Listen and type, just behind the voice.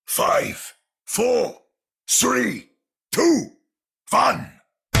5, 4, 3, 2, 1.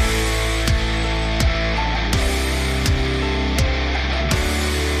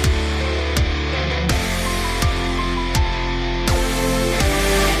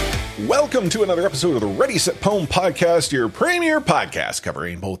 Welcome to another episode of the Ready, Set, Pwn podcast, your premier podcast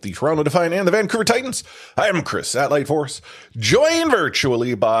covering both the Toronto Defiant and the Vancouver Titans. I am Chris at Lightforce, joined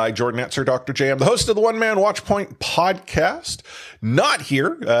virtually by Jordan Etzer, Dr. J. I'm the host of the One Man Watchpoint podcast. Not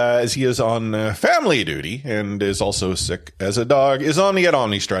here, as he is on family duty and is also sick as a dog, is Omni at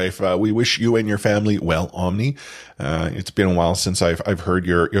Omni Strife. We wish you and your family well, Omni. It's been a while since I've heard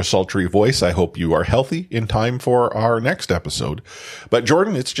your sultry voice. I hope you are healthy in time for our next episode. But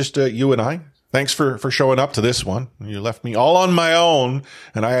Jordan, it's just you and I. Thanks for showing up to this one. You left me all on my own,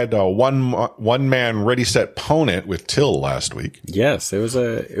 and I had one man ready, set, pwn it with Till last week. Yes, it was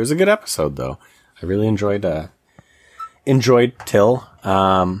a good episode though. I really enjoyed Till.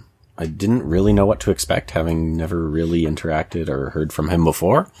 I didn't really know what to expect, having never really interacted or heard from him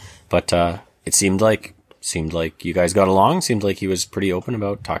before, but it seemed like you guys got along. Seemed like he was pretty open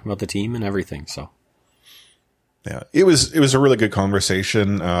about talking about the team and everything. So, yeah, it was a really good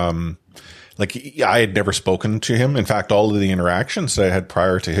conversation. I had never spoken to him. In fact, all of the interactions that I had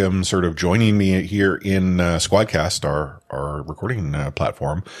prior to him sort of joining me here in Squadcast, our recording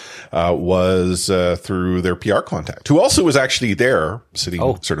platform, was through their PR contact, who also was actually there sitting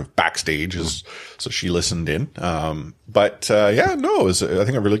sort of backstage, so she listened in. It was, I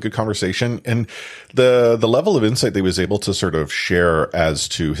think, a really good conversation. And the level of insight that he was able to sort of share as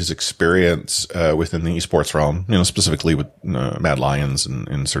to his experience within the esports realm, specifically with Mad Lions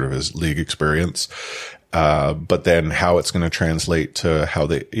and sort of his league experience. But then how it's going to translate to how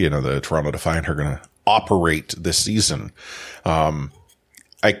the Toronto Defiant are going to operate this season.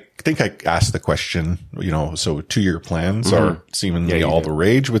 I think I asked the question, so 2-year plans are seemingly all the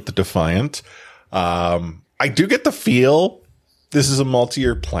rage with the Defiant. I do get the feel this is a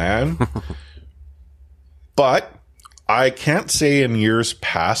multi-year plan, but I can't say in years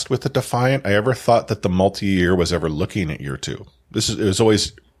past with the Defiant, I ever thought that the multi-year was ever looking at year 2. It was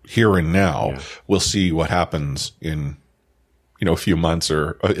always here and now. Yeah. We'll see what happens in, a few months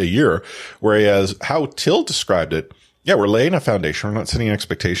or a year. Whereas how Till described it, yeah, we're laying a foundation. We're not setting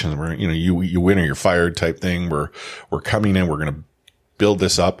expectations. We're, you win or you're fired type thing. We're coming in. We're going to build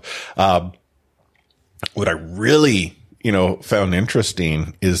this up. What I really, found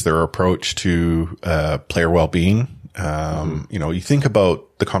interesting is their approach to, player well-being. You think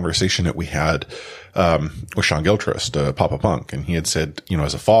about the conversation that we had, with Sean Gilchrist, Papa Punk, and he had said,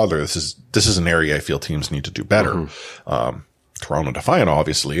 as a father, this is an area I feel teams need to do better. Toronto Defiant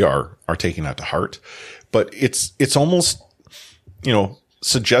obviously are taking that to heart, but it's almost,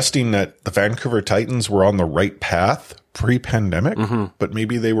 suggesting that the Vancouver Titans were on the right path pre-pandemic, but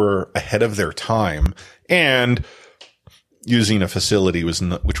maybe they were ahead of their time and using a facility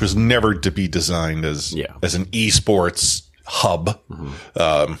which was never to be designed as an esports hub,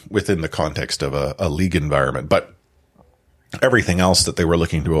 within the context of a league environment. But everything else that they were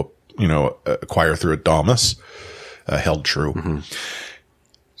looking to, acquire through Adamas, held true.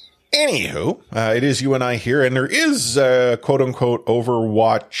 Anywho, it is you and I here, and there is quote unquote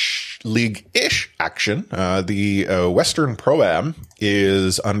Overwatch League-ish action. The Western Pro-Am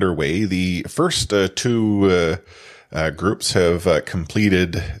is underway. The first two groups have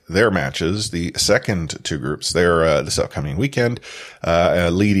completed their matches. The second two groups, they're this upcoming weekend,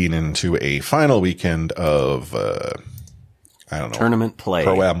 leading into a final weekend of tournament play,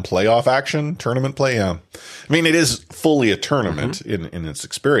 Pro-Am playoff action, tournament play. Yeah. I mean, it is fully a tournament in its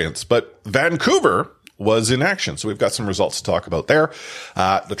experience, but Vancouver was in action. So we've got some results to talk about there.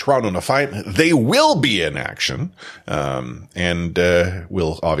 The Toronto Defiant, they will be in action. And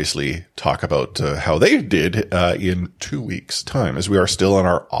we'll obviously talk about how they did in 2 weeks' time, as we are still on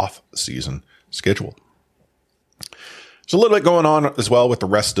our off-season schedule. There's a little bit going on as well with the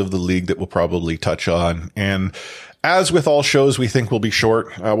rest of the league that we'll probably touch on. And as with all shows we think will be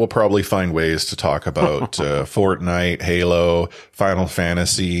short, we'll probably find ways to talk about Fortnite, Halo, Final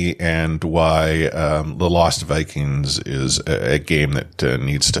Fantasy, and why the Lost Vikings is a game that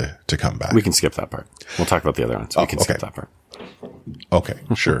needs to come back. We can skip that part. We'll talk about the other ones. We can skip that part. Okay,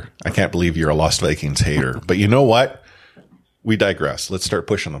 sure. I can't believe you're a Lost Vikings hater. But you know what? We digress. Let's start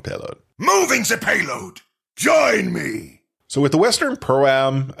pushing the payload. Moving the payload! Join me! So with the Western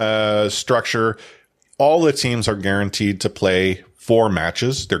Pro-Am structure, all the teams are guaranteed to play 4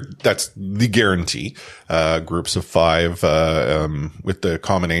 matches. That's the guarantee. Groups of 5, with the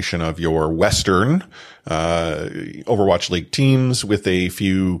combination of your Western, Overwatch League teams with a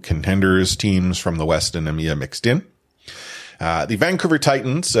few contenders teams from the West and EMEA mixed in. The Vancouver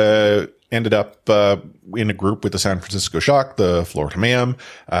Titans ended up in a group with the San Francisco Shock, the Florida Mayhem,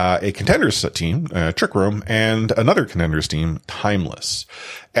 a Contenders team, Trick Room, and another Contenders team, Timeless.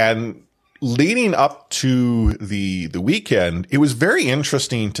 And leading up to the weekend, it was very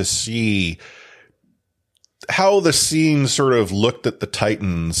interesting to see how the scene sort of looked at the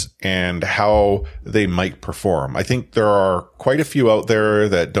Titans and how they might perform. I think there are quite a few out there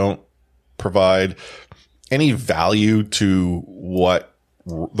that don't provide any value to what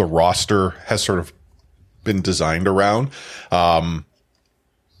the roster has sort of been designed around.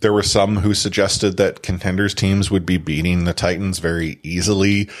 There were some who suggested that Contenders teams would be beating the Titans very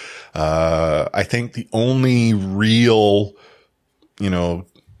easily. I think the only real,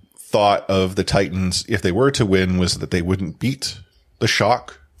 thought of the Titans, if they were to win, was that they wouldn't beat the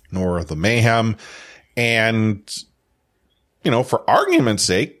Shock nor the Mayhem. And, for argument's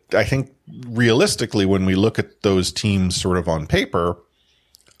sake, I think realistically, when we look at those teams sort of on paper,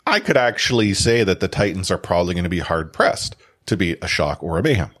 I could actually say that the Titans are probably going to be hard pressed to beat a Shock or a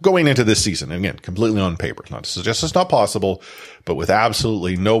Mayhem going into this season. Again, completely on paper. Not to suggest it's not possible, but with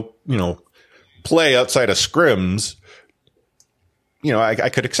absolutely no, play outside of scrims, I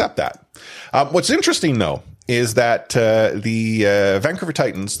could accept that. What's interesting though is that the Vancouver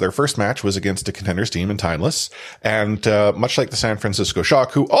Titans, their first match was against a Contenders team in Timeless, and much like the San Francisco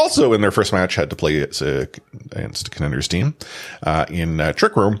Shock, who also in their first match had to play against a Contenders team in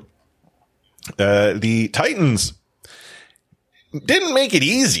Trick Room, the Titans didn't make it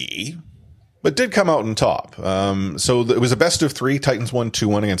easy, but did come out on top. So it was a best of 3. Titans won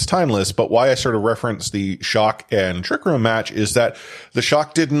 2-1 against Timeless. But why I sort of referenced the Shock and Trick Room match is that the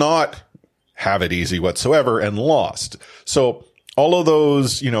Shock did not have it easy whatsoever and lost. So all of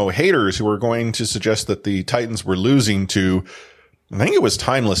those, haters who were going to suggest that the Titans were losing to, I think it was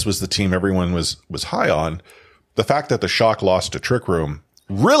Timeless was the team everyone was high on. The fact that the Shock lost to Trick Room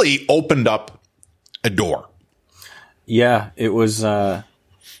really opened up a door. Yeah, it was an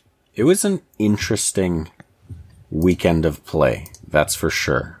interesting weekend of play. That's for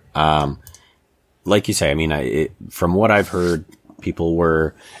sure. Like you say, I mean, from what I've heard, people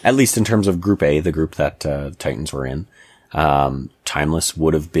were, at least in terms of Group A, the group that Titans were in, Timeless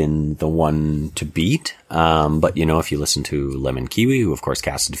would have been the one to beat. But if you listen to Lemon Kiwi, who of course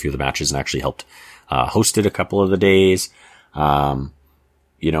casted a few of the matches and actually helped hosted a couple of the days,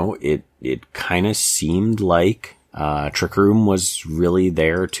 it kind of seemed like Trick Room was really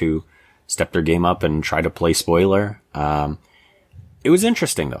there to step their game up and try to play spoiler. It was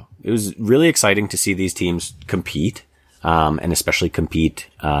interesting though. It was really exciting to see these teams compete, and especially compete,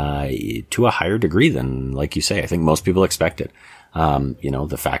 to a higher degree than, like you say, I think most people expected.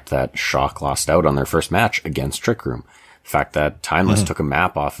 The fact that Shock lost out on their first match against Trick Room, the fact that Timeless took a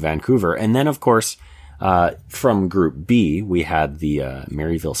map off Vancouver. And then of course, from Group B, we had the,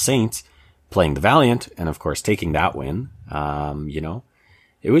 Maryville Saints playing the Valiant and of course taking that win.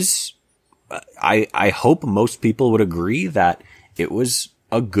 It was, I hope most people would agree that it was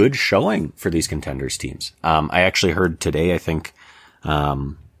a good showing for these Contenders teams. I actually heard today, I think,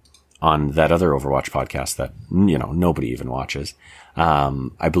 on that other Overwatch podcast that, nobody even watches.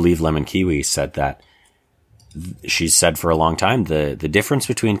 I believe Lemon Kiwi said that she's said for a long time, the difference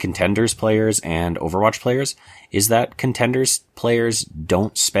between Contenders players and Overwatch players is that Contenders players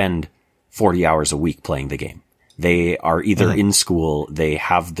don't spend 40 hours a week playing the game. They are either in school, they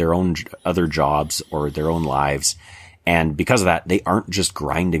have their own other jobs or their own lives. And because of that, they aren't just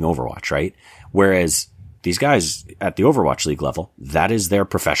grinding Overwatch, right? Whereas these guys at the Overwatch League level, that is their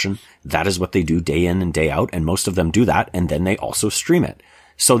profession. That is what they do day in and day out. And most of them do that. And then they also stream it.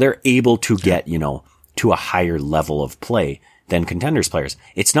 So they're able to get, to a higher level of play than Contenders players.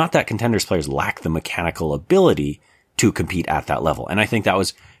 It's not that Contenders players lack the mechanical ability to compete at that level. And I think that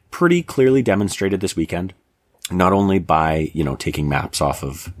was pretty clearly demonstrated this weekend, not only by, taking maps off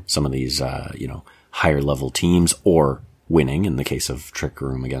of some of these, higher level teams or winning in the case of Trick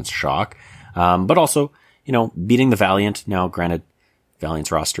Room against Shock, but also, beating the Valiant. Now, granted, Valiant's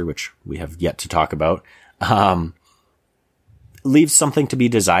roster, which we have yet to talk about, leaves something to be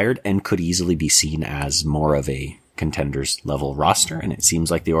desired and could easily be seen as more of a Contenders level roster. And it seems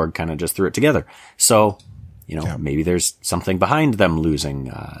like the org kind of just threw it together. So, maybe there's something behind them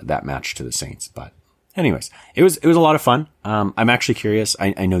losing that match to the Saints. But anyways, it was a lot of fun. I'm actually curious.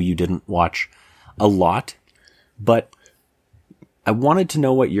 I know you didn't watch a lot, but I wanted to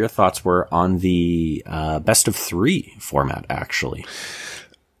know what your thoughts were on the best of 3 format. Actually,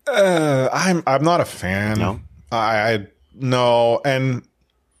 I'm not a fan. No, no, and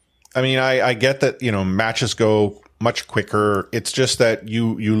I mean I get that matches go much quicker. It's just that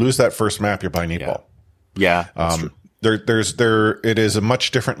you lose that first map, you're behind 8 ball. Yeah, that's true. it is a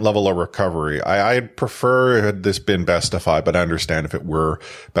much different level of recovery. I'd prefer had this been best of five, but I understand if it were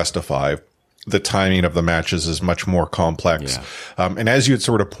best of five, the timing of the matches is much more complex. Yeah. And as you had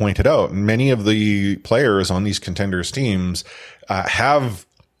sort of pointed out, many of the players on these contenders teams, have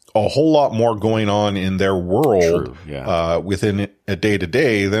a whole lot more going on in their world, within a day to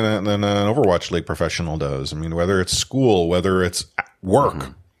day than an Overwatch League professional does. I mean, whether it's school, whether it's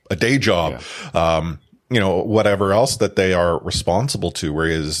work, a day job, whatever else that they are responsible to.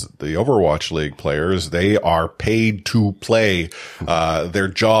 Whereas the Overwatch League players, they are paid to play. Their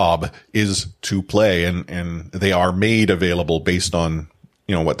job is to play, and they are made available based on,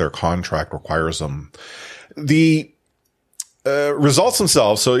 what their contract requires them. The results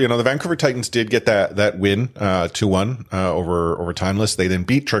themselves. So, the Vancouver Titans did get that win, 2-1, over Timeless. They then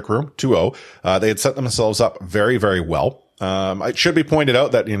beat Trick Room 2-0. They had set themselves up very, very well. It should be pointed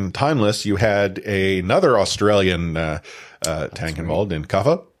out that in Timeless, you had another Australian, tank involved in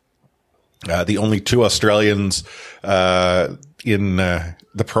Kaffa. The only two Australians, in,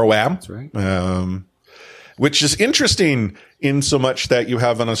 the Pro-Am. That's right. Which is interesting in so much that you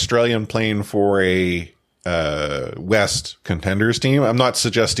have an Australian playing for a, West contenders team. I'm not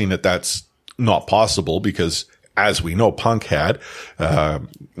suggesting that that's not possible because as we know, Punk had,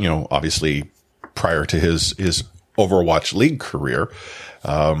 obviously prior to his Overwatch League career.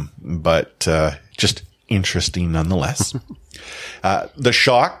 But just interesting nonetheless. The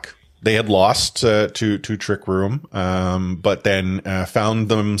Shock, they had lost to Trick Room, but then found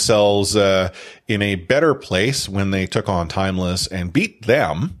themselves in a better place when they took on Timeless and beat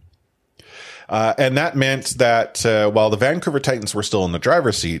them. And that meant that while the Vancouver Titans were still in the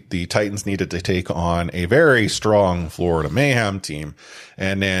driver's seat, the Titans needed to take on a very strong Florida Mayhem team.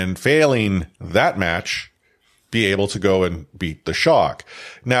 And then failing that match, be able to go and beat the Shock.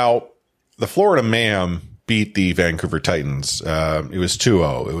 Now, the Florida Mayhem beat the Vancouver Titans. It was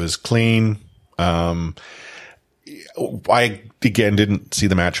 2-0. It was clean. I, again, didn't see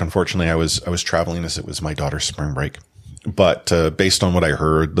the match. Unfortunately, I was traveling as it was my daughter's spring break. But, based on what I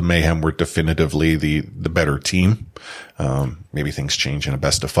heard, the Mayhem were definitively the better team. Maybe things change in a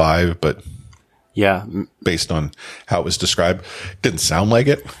best of five, but yeah, based on how it was described, didn't sound like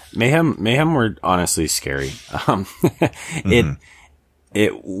it. Mayhem were honestly scary.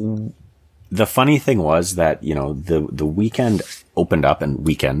 The funny thing was that, the weekend opened up,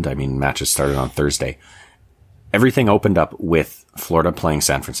 and matches started on Thursday. Everything opened up with Florida playing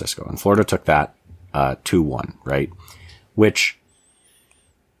San Francisco, and Florida took that 2-1, right? Which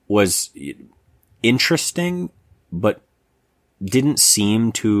was interesting, but didn't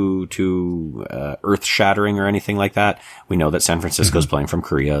seem too earth shattering or anything like that. We know that San Francisco's playing from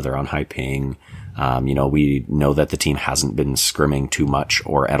Korea. They're on high ping. We know that the team hasn't been scrimming too much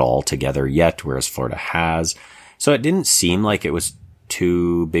or at all together yet, whereas Florida has. So it didn't seem like it was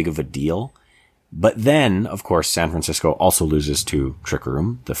too big of a deal. But then, of course, San Francisco also loses to Trick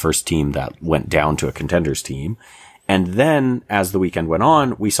Room, the first team that went down to a contenders team. And then as the weekend went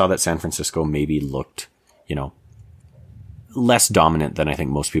on, we saw that San Francisco maybe looked, less dominant than I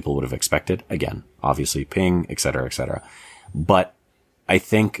think most people would have expected. Again, obviously ping, et cetera, et cetera. But I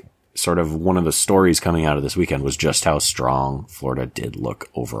think sort of one of the stories coming out of this weekend was just how strong Florida did look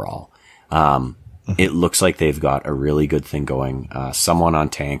overall. It looks like they've got a really good thing going. Someone on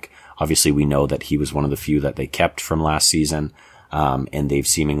tank. Obviously, we know that he was one of the few that they kept from last season, and they've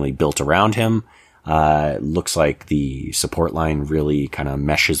seemingly built around him. Looks like the support line really kind of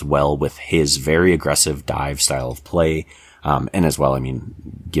meshes well with his very aggressive dive style of play. And as well,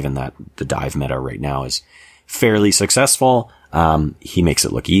 given that the dive meta right now is fairly successful, he makes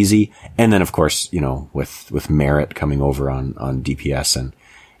it look easy. And then, of course, with Merit coming over on DPS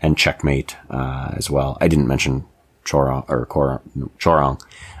and Checkmate, as well. I didn't mention Chorong,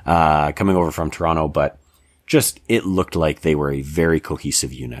 coming over from Toronto, but just, it looked like they were a very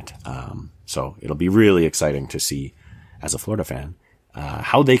cohesive unit. So it'll be really exciting to see, as a Florida fan,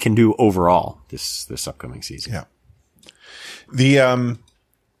 how they can do overall this upcoming season. Yeah. The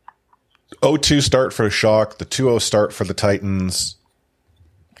 0-2 start for the Shock, the 2-0 start for the Titans,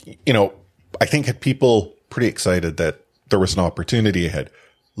 I think had people pretty excited that there was an opportunity ahead.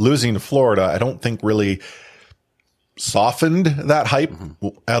 Losing to Florida, I don't think really softened that hype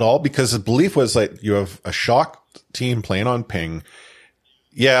at all, because the belief was like, you have a Shock team playing on ping.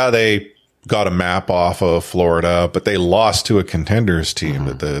 Yeah, they got a map off of Florida, but they lost to a contenders team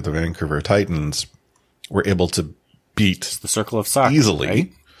that the Vancouver Titans were able to beat. It's the circle of soccer,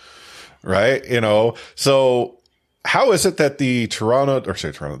 easily. Right? So how is it that the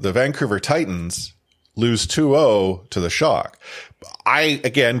Vancouver Titans lose 2-0 to the Shock. I,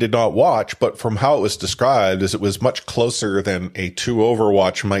 again, did not watch, but from how it was described, as it was much closer than a 2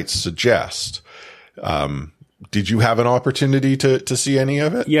 Overwatch might suggest. Did you have an opportunity to see any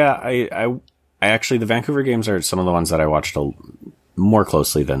of it? Yeah, I actually, the Vancouver games are some of the ones that I watched more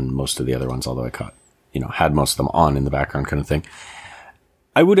closely than most of the other ones, although I had most of them on in the background kind of thing.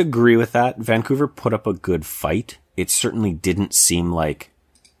 I would agree with that. Vancouver put up a good fight. It certainly didn't seem like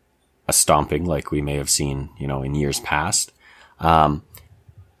a stomping like we may have seen, in years past. San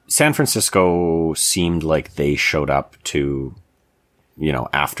Francisco seemed like they showed up to,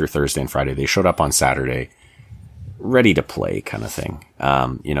 after Thursday and Friday, they showed up on Saturday ready to play kind of thing.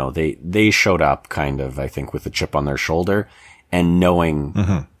 They showed up kind of, I think, with a chip on their shoulder and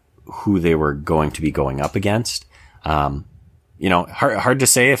knowing who they were going to be going up against. Hard to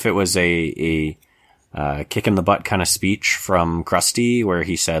say if it was a kick in the butt kind of speech from Krusty where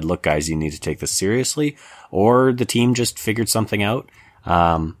he said, look, guys, you need to take this seriously, or the team just figured something out.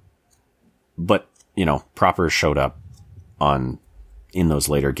 But Proper showed up in those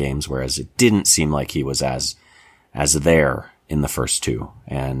later games, whereas it didn't seem like he was as there in the first two.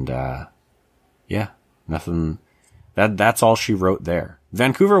 And, nothing, that's all she wrote there.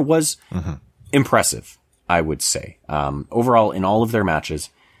 Vancouver was impressive, I would say. Overall, in all of their matches,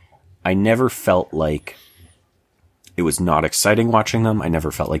 I never felt like it was not exciting watching them. I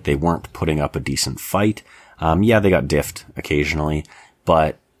never felt like they weren't putting up a decent fight. They got diffed occasionally,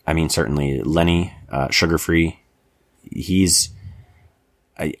 but I mean, certainly Lenny, Sugar Free,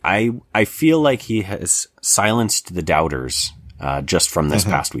 I feel like he has silenced the doubters, just from this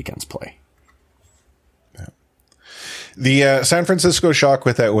past weekend's play. The San Francisco Shock,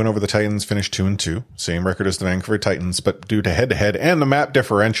 with that win over the Titans, finished 2-2, same record as the Vancouver Titans, but due to head-to-head and the map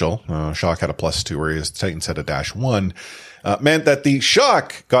differential, Shock had a +2, whereas the Titans had a -1, meant that the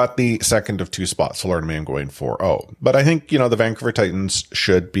Shock got the second of 2 spots, Florida Man going 4-0. But I think, the Vancouver Titans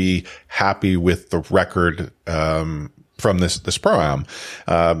should be happy with the record from this Pro-Am.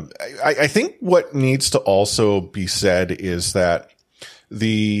 I think what needs to also be said is that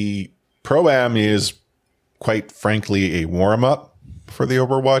the Pro-Am is, quite frankly, a warm-up for the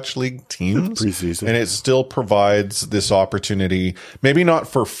Overwatch League teams. Preseason. And it still provides this opportunity, maybe not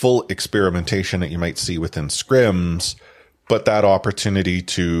for full experimentation that you might see within scrims, but that opportunity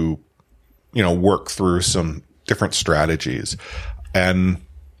to, work through some different strategies. And,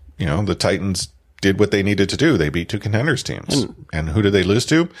 the Titans did what they needed to do. They beat 2 contenders teams. And who did they lose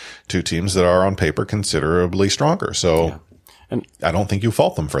to? 2 teams that are on paper considerably stronger. So, yeah. And I don't think you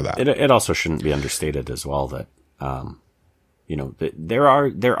fault them for that. It also shouldn't be understated as well that, there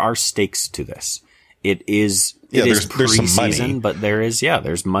are stakes to this. It is preseason, but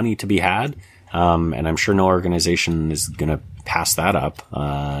there's money to be had. And I'm sure no organization is going to pass that up,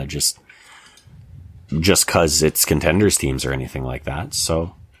 just cause it's contenders teams or anything like that.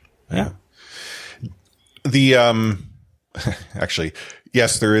 So, yeah. Actually,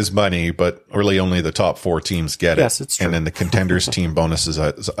 yes, there is money, but really only the top 4 teams get it. Yes, it's true. And then the contenders team bonus is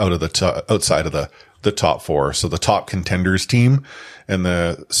outside of the top 4. So the top contenders team and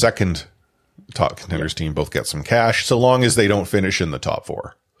the second top contenders team both get some cash, so long as they don't finish in the top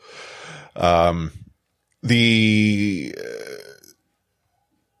 4. The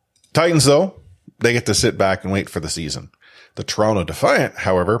Titans, though, they get to sit back and wait for the season. The Toronto Defiant,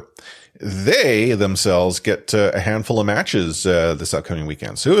 however, they themselves get a handful of matches this upcoming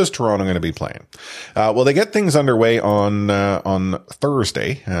weekend. So who is Toronto going to be playing? Well, they get things underway on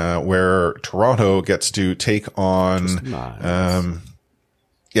Thursday, where Toronto gets to take on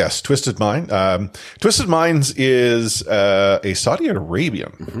Twisted Mind. Twisted Minds is a Saudi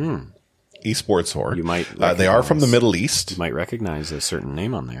Arabian esports horde. You might they are from the Middle East. You might recognize a certain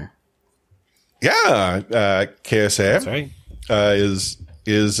name on there. Yeah, KSA. That's right.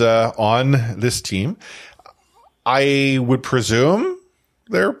 Is on this team. I would presume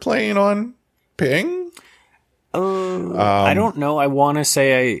they're playing on ping. I don't know. I want to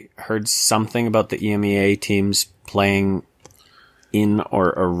say I heard something about the EMEA teams playing in or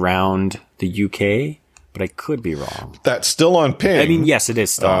around the UK, but I could be wrong. That's still on ping. I mean, yes, it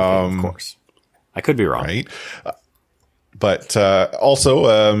is still on ping, of course. I could be wrong. Right. But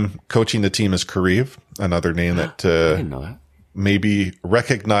also coaching the team is Kareev, another name that, I didn't know that. May be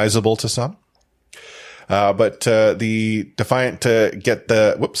recognizable to some. But the Defiant get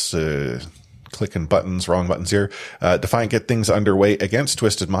the clicking buttons, wrong buttons here. Defiant get things underway against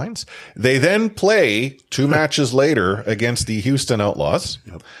Twisted Minds. They then play 2 matches later against the Houston Outlaws.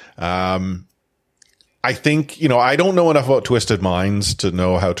 Yep. I think, I don't know enough about Twisted Minds to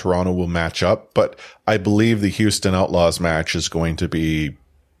know how Toronto will match up, but I believe the Houston Outlaws match is going to be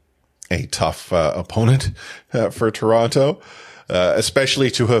a tough opponent for Toronto, especially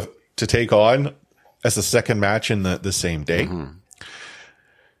to take on as the second match in the same day. Mm-hmm.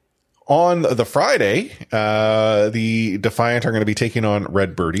 On the Friday, the Defiant are going to be taking on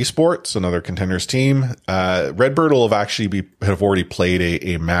Redbird Esports, another Contenders team. Redbird will have already played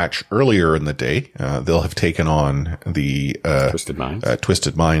a match earlier in the day. They'll have taken on the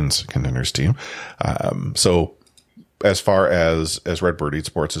Twisted Minds Contenders team. So as far as Redbird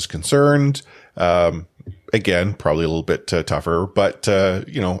Esports is concerned, again, probably a little bit tougher, but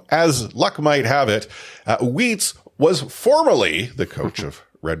as luck might have it, Wheats was formerly the coach of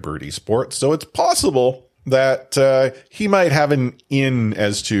Redbird Esports, so it's possible that he might have an in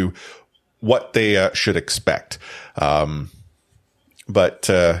as to what they should expect. But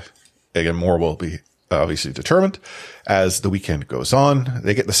again, more will be obviously determined as the weekend goes on.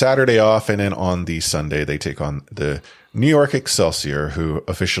 They get the Saturday off, and then on the Sunday they take on the New York Excelsior, who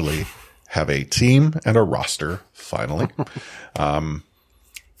officially have a team and a roster finally.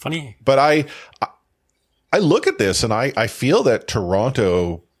 Funny, but I look at this and I feel that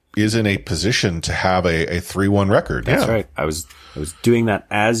Toronto is in a position to have a 3-1 record. That's right. I was doing that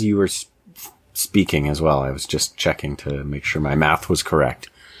as you were speaking as well. I was just checking to make sure my math was correct.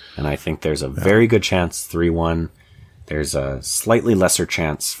 And I think there's a very good chance 3-1. There's a slightly lesser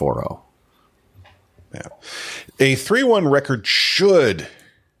chance 4-0. Yeah. A 3-1 record should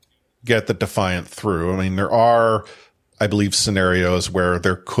get the Defiant through. I mean, there are, I believe, scenarios where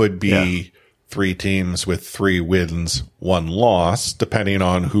there could be 3 teams with 3 wins, 1 loss, depending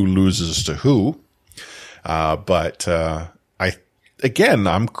on who loses to who. But I'm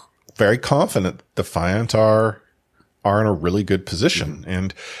very confident Defiant are in a really good position.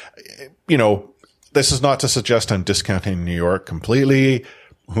 And, this is not to suggest I'm discounting New York completely.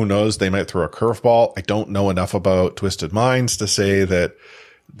 Who knows? They might throw a curveball. I don't know enough about Twisted Minds to say that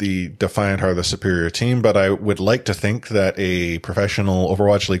the Defiant are the superior team, but I would like to think that a professional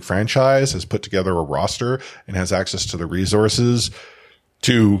Overwatch League franchise has put together a roster and has access to the resources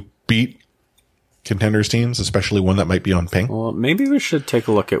to beat Contenders teams, especially one that might be on ping. Well, maybe we should take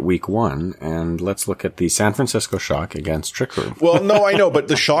a look at week 1 and let's look at the San Francisco Shock against Trick Room. Well, no, I know, but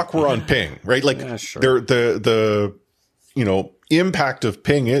the Shock were on ping, right? Like the impact of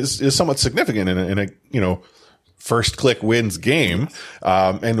ping is somewhat significant in a first click wins game.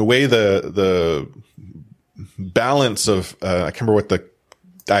 And the way the balance of, I can't remember what the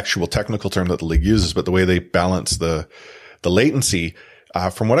actual technical term that the league uses, but the way they balance the latency,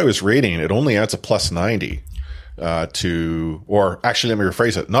 from what I was reading, it only adds a plus 90, or actually, let me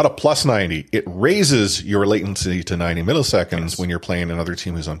rephrase it, not a plus 90. It raises your latency to 90 milliseconds when you're playing another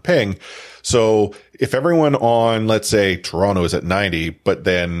team who's on ping. So if everyone on, let's say Toronto is at 90, but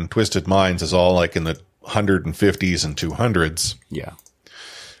then Twisted Minds is all like in the 150s and 200s. Yeah.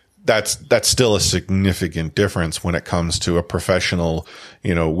 That's still a significant difference when it comes to a professional,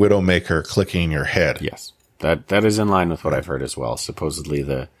 Widowmaker clicking your head. Yes. That is in line with what I've heard as well. Supposedly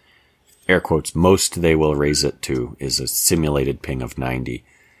the air quotes most they will raise it to is a simulated ping of 90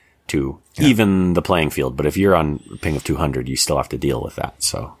 to even the playing field. But if you're on ping of 200, you still have to deal with that.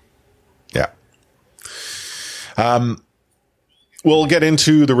 So yeah. We'll get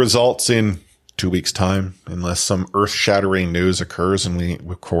into the results in 2 weeks' time, unless some earth-shattering news occurs and we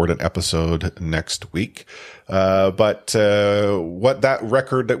record an episode next week. But what that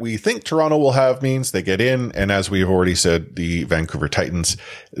record that we think Toronto will have means they get in, and as we've already said, the Vancouver Titans,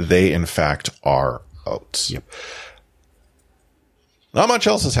 they in fact are out. Yep. Not much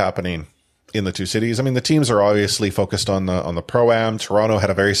else is happening in the two cities. I mean, the teams are obviously focused on the Pro-Am. Toronto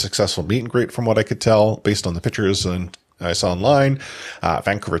had a very successful meet and greet from what I could tell based on the pictures and I saw online.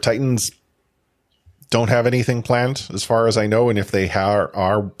 Vancouver Titans don't have anything planned as far as I know. And if they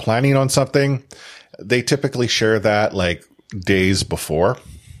are planning on something, they typically share that like days before,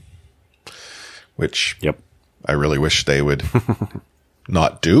 which I really wish they would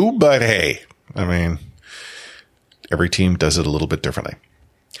not do. But hey, I mean, every team does it a little bit differently.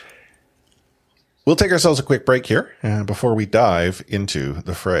 We'll take ourselves a quick break here before we dive into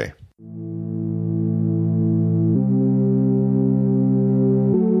the fray.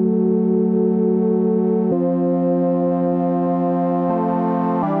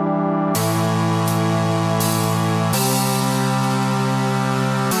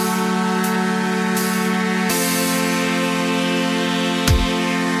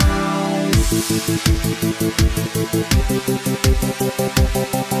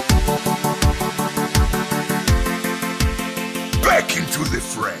 Back into the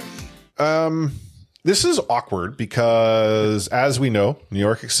fray. This is awkward because, as we know, New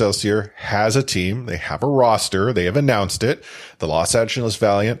York Excelsior has a team. They have a roster. They have announced it. The Los Angeles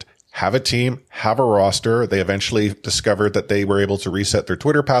Valiant have a team, have a roster. They eventually discovered that they were able to reset their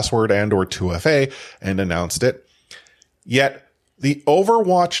Twitter password and or 2FA and announced it. Yet the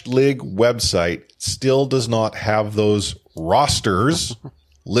Overwatch League website still does not have those rosters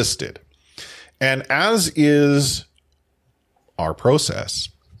listed. And as is our process,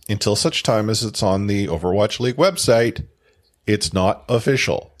 until such time as it's on the Overwatch League website, it's not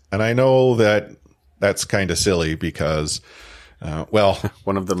official. And I know that that's kind of silly because,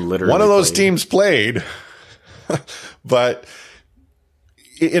 one of them literally one of those played. teams played, but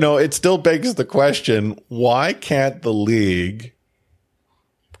it still begs the question, why can't the league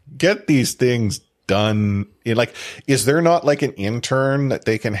get these things done? Is there not like an intern that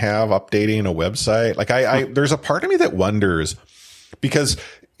they can have updating a website? Like there's a part of me that wonders, because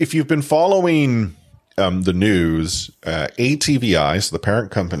if you've been following the news, ATVI, so the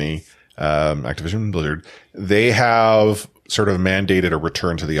parent company, Activision Blizzard, they have sort of mandated a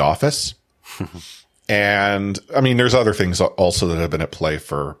return to the office. And I mean, there's other things also that have been at play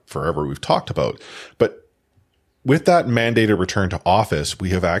for forever we've talked about. But with that mandated return to office, we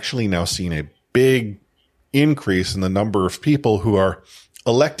have actually now seen a big increase in the number of people who are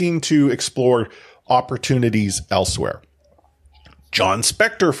electing to explore opportunities elsewhere. John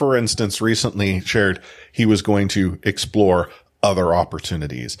Spector, for instance, recently shared he was going to explore other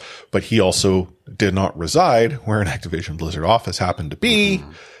opportunities, but he also did not reside where an Activision Blizzard office happened to be.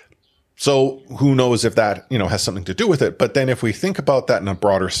 So who knows if that, has something to do with it. But then if we think about that in a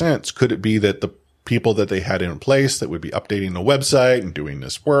broader sense, could it be that the people that they had in place that would be updating the website and doing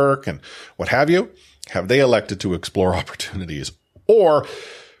this work and what have you, have they elected to explore opportunities? Or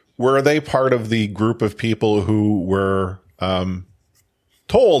were they part of the group of people who were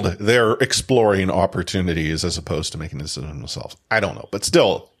told they're exploring opportunities as opposed to making a decision themselves? I don't know. But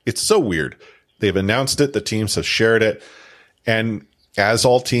still, it's so weird. They've announced it. The teams have shared it. And as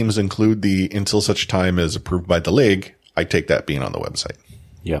all teams include the until such time as approved by the league, I take that being on the website.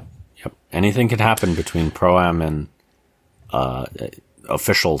 Yep. Anything could happen between Pro-Am and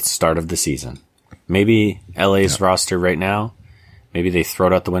official start of the season. Maybe LA's roster right now, maybe they throw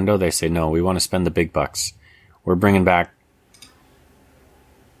it out the window. They say, no, we want to spend the big bucks. We're bringing back,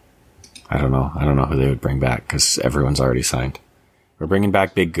 I don't know who they would bring back because everyone's already signed. We're bringing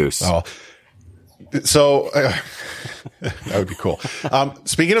back Big Goose. Oh, so that would be cool.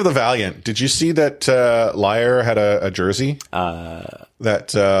 Speaking of the Valiant, did you see that Liar had a jersey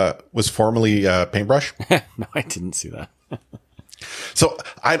that was formerly Paintbrush? No, I didn't see that. So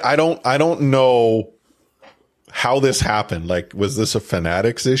I don't know how this happened. Like, was this a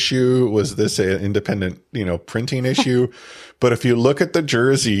Fanatics issue? Was this an independent, printing issue? But if you look at the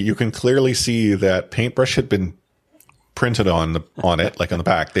jersey, you can clearly see that Paintbrush had been printed on it, like on the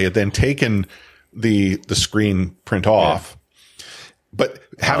back. They had then taken the screen print off, but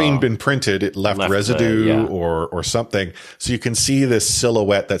having been printed, it left residue or something. So you can see this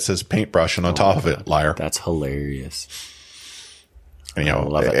silhouette that says Paintbrush, and on top of it, Liar. That's hilarious. And,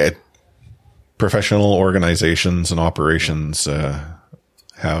 love it. Professional organizations and operations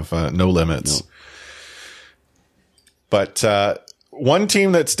have no limits. No. But one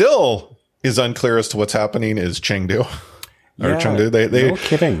team that still is unclear as to what's happening is Chengdu. Yeah, Chengdu. No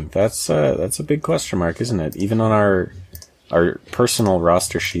kidding. That's a big question mark, isn't it? Even on our personal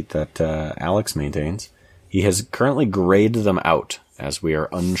roster sheet that Alex maintains, he has currently graded them out as we are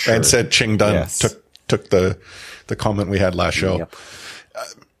unsure. And said Chengdu took the comment we had last show. Yep.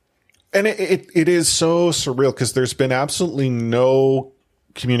 And it is so surreal because there's been absolutely no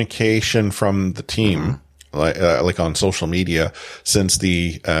communication from the team, like on social media, since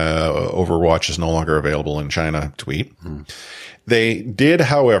the Overwatch is no longer available in China tweet. They did,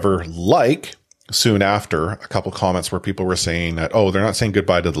 however, soon after, a couple comments where people were saying that, they're not saying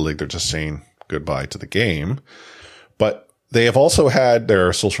goodbye to the league, they're just saying goodbye to the game. But they have also had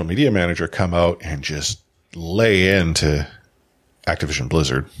their social media manager come out and just lay into Activision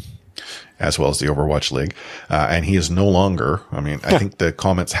Blizzard, as well as the Overwatch League. And he is no longer, I think the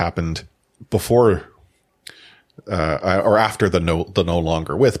comments happened before, or after the no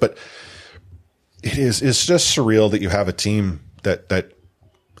longer with, but it's just surreal that you have a team that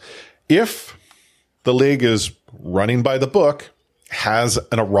if the league is running by the book, has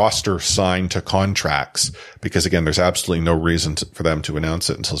a roster signed to contracts, because again, there's absolutely no reason for them to announce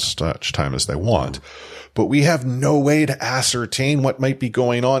it until such time as they want. But we have no way to ascertain what might be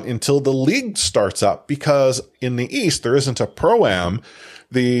going on until the league starts up, because in the East, there isn't a Pro-Am.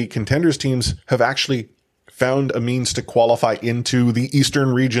 The contenders teams have actually found a means to qualify into the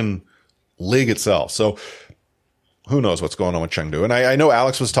Eastern region league itself. So who knows what's going on with Chengdu? And I know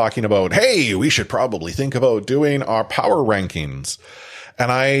Alex was talking about, hey, we should probably think about doing our power rankings.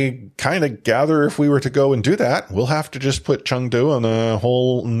 And I kind of gather if we were to go and do that, we'll have to just put Chengdu on a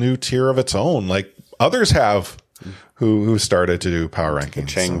whole new tier of its own, like others have who started to do power rankings.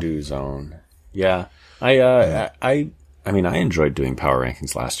 Chengdu zone. Yeah. I mean, I enjoyed doing power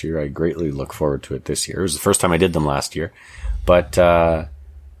rankings last year. I greatly look forward to it this year. It was the first time I did them last year. But, I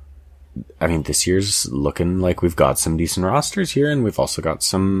mean, this year's looking like we've got some decent rosters here, and we've also got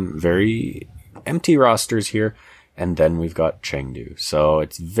some very empty rosters here. And then we've got Chengdu. So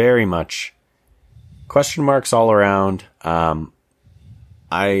it's very much question marks all around. Who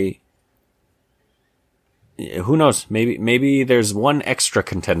knows? Maybe there's one extra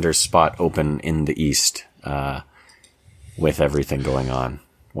contender spot open in the East, with everything going on.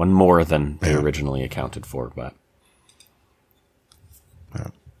 One more than they originally accounted for, but.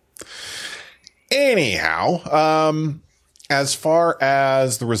 Anyhow, as far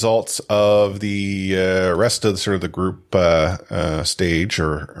as the results of the rest of the sort of the group stage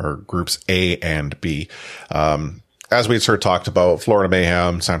or groups A and B, as we sort of talked about, Florida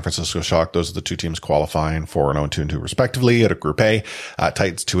Mayhem, San Francisco Shock, those are the two teams qualifying 4-0 and 2-2 respectively at a Group A.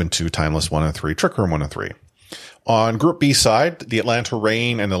 Titans 2-2, Timeless 1-3, Trick Room 1-3. On Group B side, the Atlanta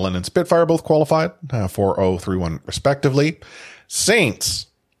Reign and the London Spitfire both qualified 4-0, 3-1 respectively. Saints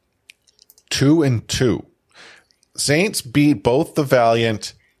 2-2. Saints beat both the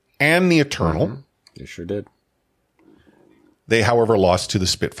Valiant and the Eternal. Mm-hmm. They sure did. They, however, lost to the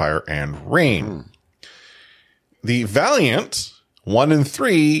Spitfire and Reign. The Valiant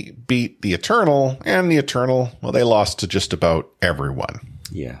 1-3 beat the Eternal, and the Eternal, well, they lost to just about everyone.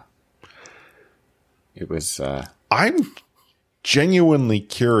 Yeah. It was, I'm genuinely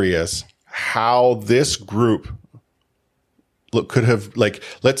curious how this group could have, like,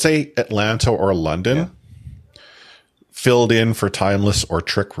 let's say Atlanta or London filled in for Timeless or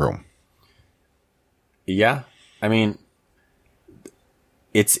Trick Room. Yeah. I mean,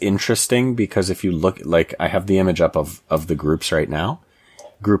 it's interesting because if you look, like, I have the image up of the groups right now.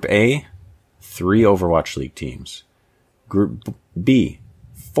 Group A, 3 Overwatch League teams. Group B,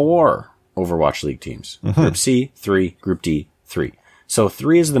 4 Overwatch League teams. Mm-hmm. Group C, 3. Group D, 3. So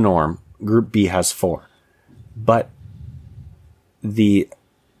 3 is the norm. Group B has 4. But the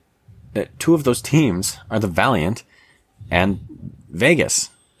 2 of those teams are the Valiant and Vegas.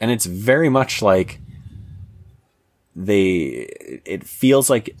 And it's very much like it feels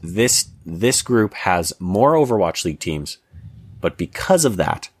like this group has more Overwatch League teams, but because of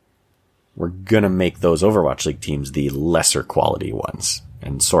that, we're gonna make those Overwatch League teams the lesser quality ones.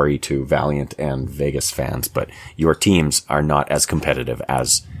 And sorry to Valiant and Vegas fans, but your teams are not as competitive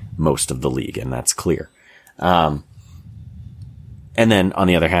as most of the league, and that's clear. And then on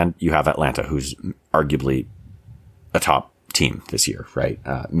the other hand, you have Atlanta, who's arguably a top team this year, right?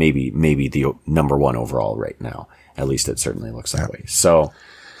 Maybe the number 1 overall right now. At least it certainly looks that way. So,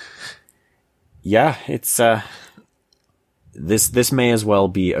 yeah, it's this may as well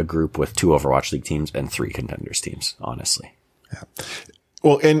be a group with 2 Overwatch League teams and 3 Contenders teams, honestly. Yeah.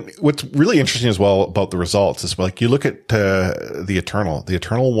 Well, and what's really interesting as well about the results is, like, you look at the Eternal. The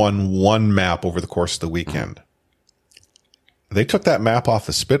Eternal won 1 map over the course of the weekend. They took that map off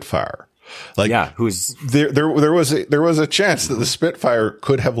the Spitfire. Like, yeah, there was a chance that the Spitfire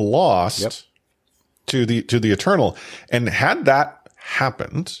could have lost to the Eternal, and had that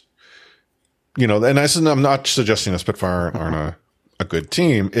happened, you know, and I'm not suggesting the Spitfire aren't a good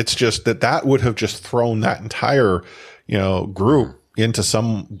team. It's just that would have just thrown that entire, you know, group into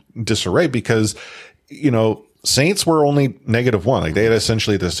some disarray because, you know, Saints were only -1. Like, they had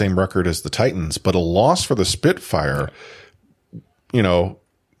essentially the same record as the Titans, but a loss for the Spitfire, you know,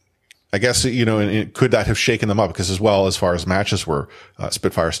 I guess, you know, and could that have shaken them up? Because as well, as far as matches were,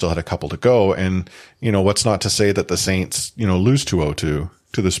 Spitfire still had a couple to go. And, you know, what's not to say that the Saints, you know, lose 2-0 to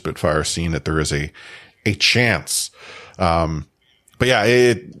the Spitfire, seeing that there is a chance. But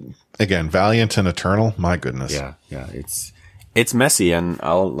yeah, again, Valiant and Eternal, my goodness. Yeah. It's messy. And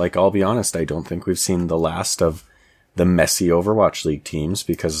I'll be honest, I don't think we've seen the last of the messy Overwatch League teams,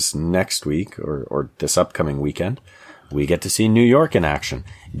 because next week or this upcoming weekend, we get to see New York in action.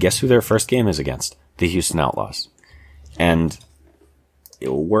 Guess who their first game is against? The Houston Outlaws. And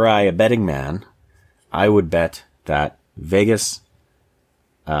were I a betting man, I would bet that Vegas,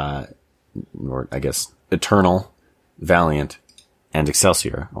 or I guess Eternal, Valiant, and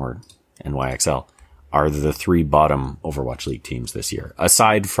Excelsior, or NYXL, are the 3 bottom Overwatch League teams this year,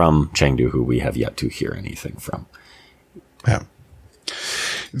 aside from Chengdu, who we have yet to hear anything from. Yeah.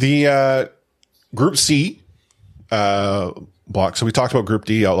 The Group C block. So we talked about Group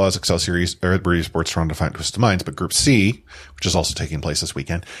D, Outlaws, Excelsior, Edinburgh Sports, Toronto Defiant, Twisted Minds. But Group C, which is also taking place this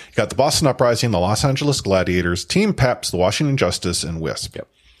weekend, you got the Boston Uprising, the Los Angeles Gladiators, Team Peps, the Washington Justice, and Wisp. Yep.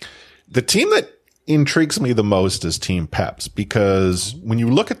 The team that intrigues me the most is Team Peps, because when you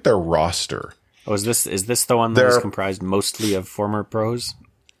look at their roster, is this the one that is comprised mostly of former pros?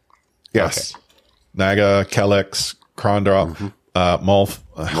 Yes. Okay. Naga, Kellex, Krondrop,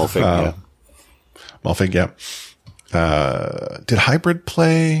 Mulfig, yeah. Mulfig, yeah. Did Hybrid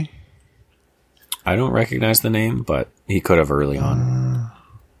play? I don't recognize the name, but he could have early on.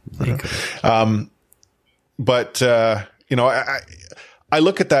 But I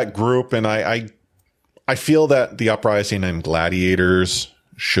look at that group and I feel that the Uprising and Gladiators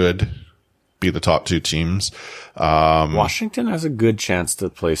should be the top two teams. Washington has a good chance to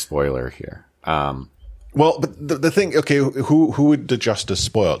play spoiler here. Well, but the thing, okay, who would the Justice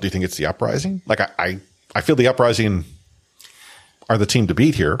spoil? Do you think it's the Uprising? Like, I feel the Uprising are the team to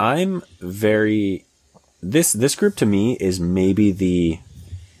beat here. I'm very, this group to me is maybe the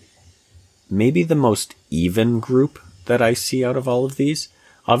most even group that I see out of all of these.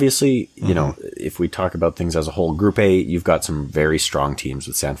 Obviously, you know, if we talk about things as a whole, Group A, you've got some very strong teams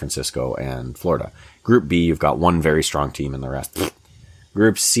with San Francisco and Florida. Group B, you've got one very strong team and the rest.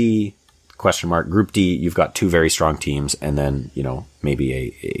 Group C, question mark. Group D, you've got two very strong teams and then, you know,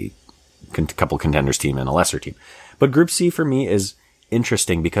 maybe a couple contenders team and a lesser team. But Group C for me is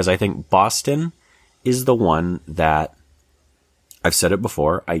interesting because I think Boston is the one that, I've said it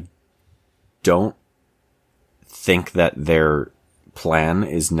before, I don't think that their plan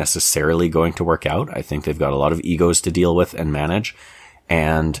is necessarily going to work out. I think they've got a lot of egos to deal with and manage.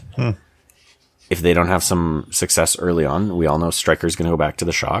 And if they don't have some success early on, we all know Striker's going to go back to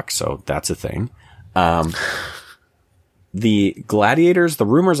the Shock. So that's a thing. The Gladiators, the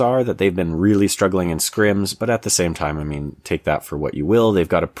rumors are that they've been really struggling in scrims, but at the same time, I mean, take that for what you will. They've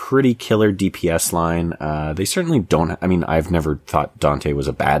got a pretty killer DPS line. They certainly don't, I mean, I've never thought Dante was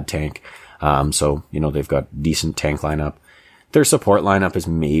a bad tank. So, you know, they've got decent tank lineup. Their support lineup is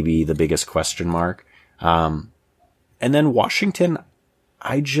maybe the biggest question mark. And then Washington,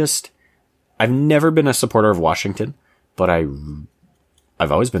 I've never been a supporter of Washington, but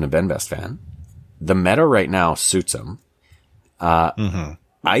I've always been a Ben Best fan. The meta right now suits him.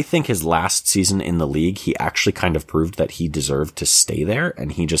 I think his last season in the league, he actually kind of proved that he deserved to stay there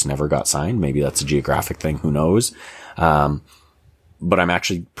and he just never got signed. Maybe that's a geographic thing. Who knows? But I'm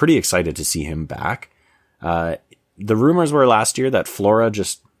actually pretty excited to see him back. The rumors were last year that Flora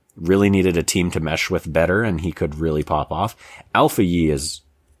just really needed a team to mesh with better and he could really pop off. Alpha Yi is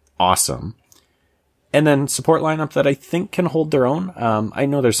awesome. And then support lineup that I think can hold their own. I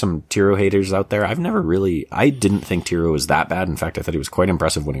know there's some Tiro haters out there. I didn't think Tiro was that bad. In fact, I thought he was quite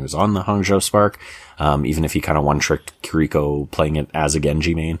impressive when he was on the Hangzhou Spark. Even if he kind of one-tricked Kiriko playing it as a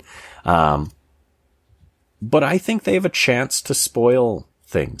Genji main. But I think they have a chance to spoil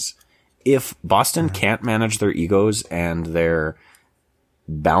things. If Boston can't manage their egos and their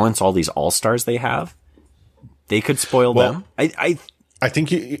balance all these all-stars they have, they could spoil them. I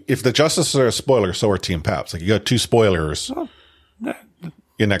think if the Justices are a spoiler, so are Team Peps. Like you got two spoilers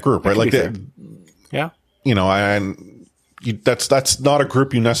in that group, right? Like yeah, you know, and that's not a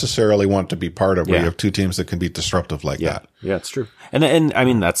group you necessarily want to be part of. Where you have two teams that can be disruptive like that. Yeah, it's true. And I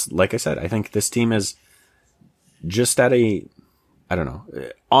mean, that's like I said. I think this team is just at I don't know.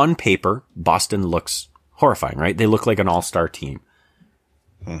 On paper, Boston looks horrifying, right? They look like an all-star team.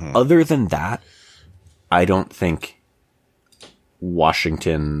 Other than that, I don't think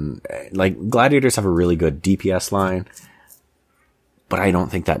Washington, like Gladiators have a really good DPS line, but I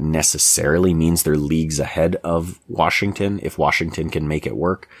don't think that necessarily means they're leagues ahead of Washington if Washington can make it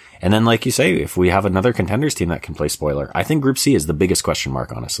work. And then, like you say, if we have another contenders team that can play spoiler, I think Group C is the biggest question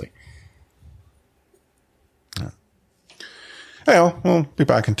mark, honestly. Yeah, we'll be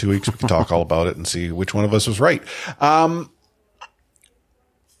back in 2 weeks. We can talk all about it and see which one of us was right.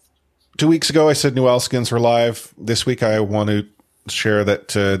 2 weeks ago, I said New Elskins were live. This week, I want to share that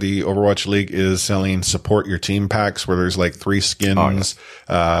the Overwatch League is selling support your team packs where there's like 3 skins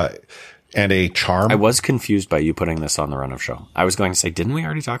and a charm. I was confused by you putting this on the run of show. I was going to say, didn't we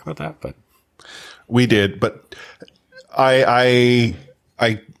already talk about that? But we did, but I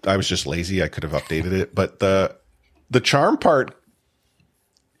was just lazy. I could have updated it, but the charm part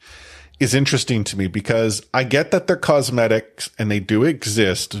is interesting to me because I get that they're cosmetics and they do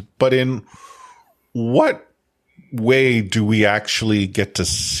exist, but in what way do we actually get to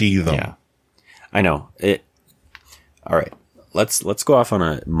see them? Yeah, I know it. All right, let's go off on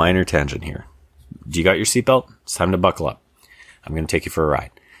a minor tangent here. Do you got your seatbelt? It's time to buckle up. I'm going to take you for a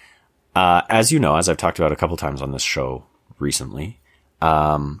ride. As you know, as I've talked about a couple times on this show recently.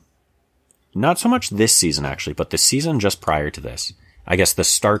 Not so much this season, actually, but the season just prior to this. I guess the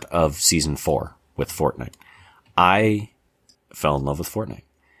start of season 4 with Fortnite. I fell in love with Fortnite.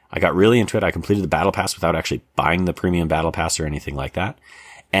 I got really into it. I completed the Battle Pass without actually buying the premium Battle Pass or anything like that.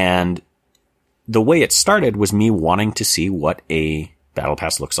 And the way it started was me wanting to see what a Battle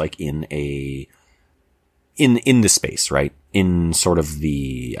Pass looks like in the space, right? In sort of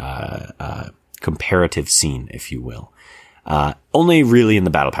the comparative scene, if you will. Only really in the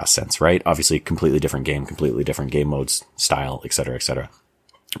Battle Pass sense, right? Obviously, completely different game modes, style, etc., etc.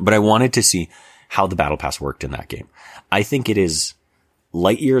 But I wanted to see how the Battle Pass worked in that game. I think it is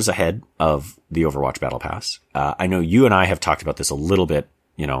light years ahead of the Overwatch Battle Pass. I know you and I have talked about this a little bit,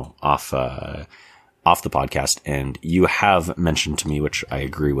 off the podcast, and you have mentioned to me, which I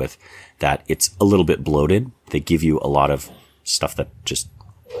agree with, that it's a little bit bloated. They give you a lot of stuff that just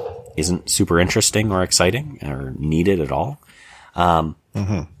isn't super interesting or exciting or needed at all.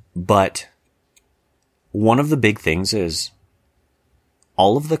 But one of the big things is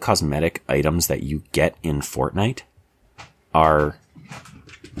all of the cosmetic items that you get in Fortnite are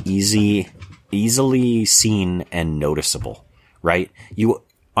easily seen and noticeable, right?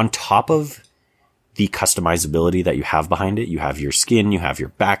 On top of the customizability that you have behind it, you have your skin, you have your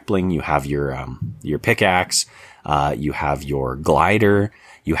back bling, you have your pickaxe, you have your glider,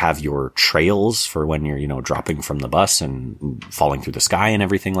 you have your trails for when you're, dropping from the bus and falling through the sky and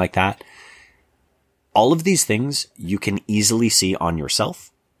everything like that. All of these things you can easily see on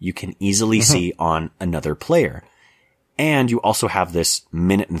yourself. You can easily see on another player. And you also have this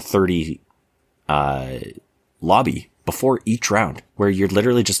 1:30 lobby before each round where you're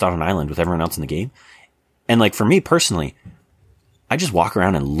literally just on an island with everyone else in the game. And like for me personally, I just walk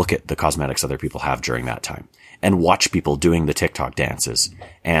around and look at the cosmetics other people have during that time and watch people doing the TikTok dances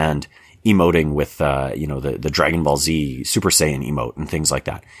and emoting with, the Dragon Ball Z Super Saiyan emote and things like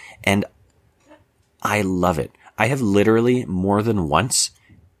that. And I love it. I have literally more than once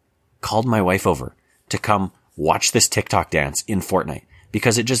called my wife over to come watch this TikTok dance in Fortnite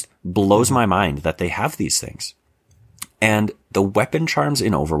because it just blows my mind that they have these things. And the weapon charms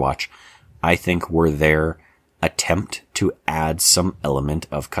in Overwatch, I think, were their attempt to add some element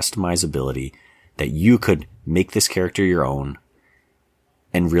of customizability that you could make this character your own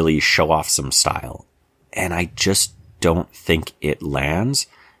and really show off some style. And I just don't think it lands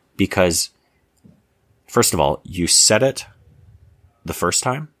because, first of all, you set it the first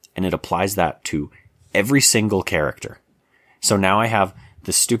time and it applies that to every single character. So now I have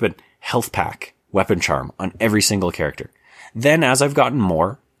the stupid health pack weapon charm on every single character. Then as I've gotten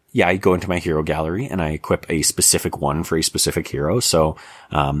more, I go into my hero gallery and I equip a specific one for a specific hero. So,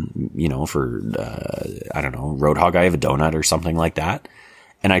 for, Roadhog, I have a donut or something like that.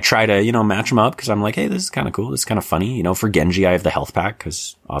 And I try to, match them up because I'm like, hey, this is kind of cool. This is kind of funny. For Genji, I have the health pack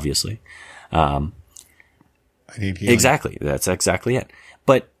because obviously. I need healing. Exactly. That's exactly it.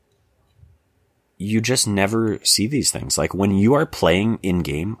 But you just never see these things. Like when you are playing in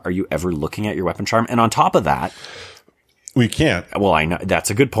game, are you ever looking at your weapon charm? And on top of that, we can't. Well, I know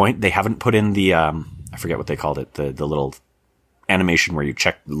that's a good point. They haven't put in the, I forget what they called it, the little animation where you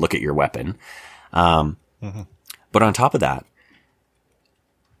look at your weapon. But on top of that,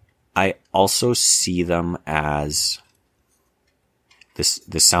 I also see them as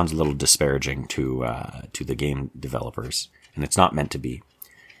this sounds a little disparaging to the game developers, and it's not meant to be.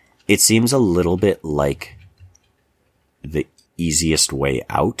 It seems a little bit like the easiest way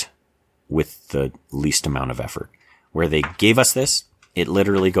out with the least amount of effort. Where they gave us this, it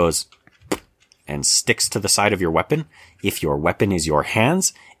literally goes and sticks to the side of your weapon. If your weapon is your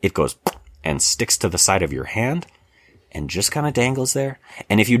hands, it goes and sticks to the side of your hand and just kind of dangles there.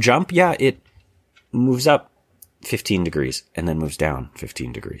 And if you jump, it moves up 15 degrees and then moves down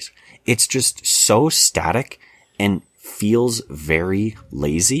 15 degrees. It's just so static and feels very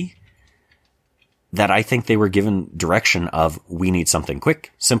lazy that I think they were given direction of we need something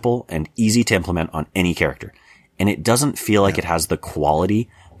quick, simple, and easy to implement on any character. And it doesn't feel like it has the quality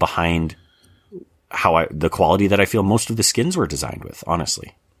behind the quality that I feel most of the skins were designed with,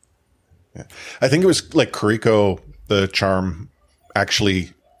 honestly. Yeah. I think it was like Kuriko, the charm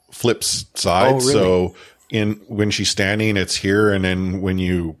actually flips sides. Oh, really? So when she's standing, it's here. And then when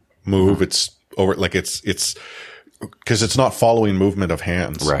you move, it's over, like it's because it's not following movement of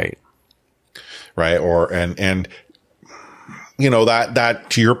hands. Right. Right. And that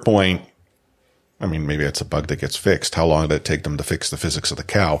to your point, I mean, maybe it's a bug that gets fixed. How long did it take them to fix the physics of the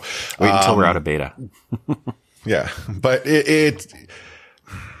cow? Wait until we're out of beta. Yeah. But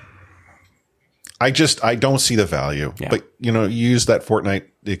I don't see the value. Yeah. But, you know, you use that Fortnite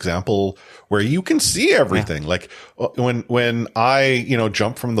example where you can see everything. Like when I, you know,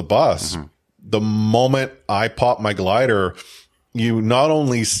 jump from the bus, the moment I pop my glider, you not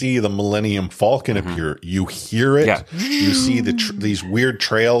only see the Millennium Falcon appear, you hear it. Yeah. You see these weird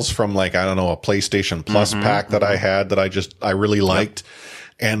trails from like, I don't know, a PlayStation Plus pack that I had that I really liked.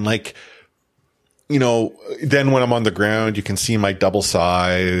 And like, you know, then when I'm on the ground, you can see my double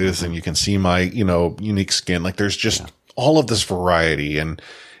size and you can see my, you know, unique skin. Like there's just all of this variety. And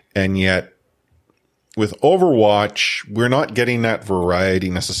yet with Overwatch, we're not getting that variety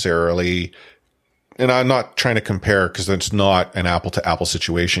necessarily. And I'm not trying to compare because it's not an apple to apple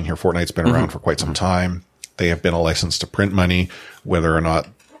situation here. Fortnite's been around for quite some time. They have been a license to print money, whether or not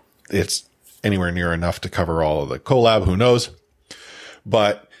it's anywhere near enough to cover all of the collab, who knows?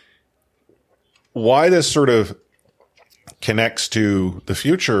 But why this sort of connects to the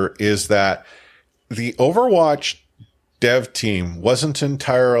future is that the Overwatch dev team wasn't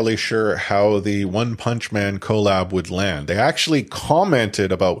entirely sure how the One Punch Man collab would land. They actually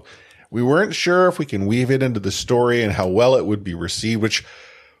commented about, we weren't sure if we can weave it into the story and how well it would be received, which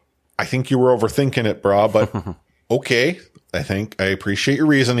I think you were overthinking it, brah, but okay. I appreciate your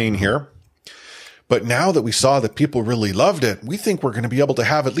reasoning here. But now that we saw that people really loved it, we think we're going to be able to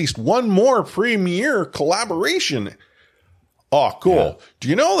have at least one more premier collaboration. Oh, cool. Yeah. Do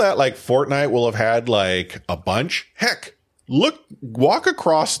you know that like Fortnite will have had like a bunch? Heck, walk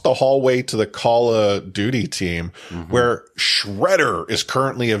across the hallway to the Call of Duty team where Shredder is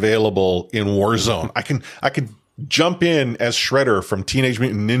currently available in Warzone. I can jump in as Shredder from Teenage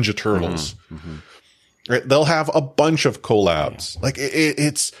Mutant Ninja Turtles. Right? They'll have a bunch of collabs. Yeah. Like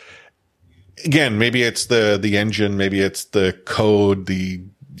it's, again, maybe it's the engine, maybe it's the code, the,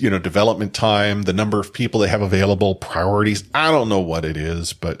 you know, development time, the number of people they have available, priorities. I don't know what it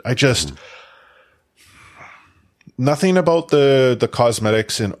is, but I just, nothing about the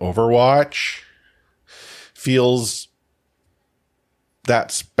cosmetics in Overwatch feels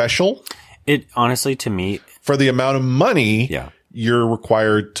that special. It honestly, to me, for the amount of money you're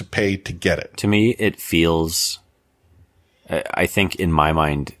required to pay to get it. To me, it feels, I think in my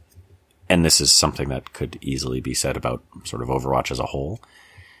mind, and this is something that could easily be said about sort of Overwatch as a whole,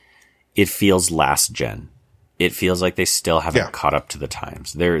 it feels last gen. It feels like they still haven't caught up to the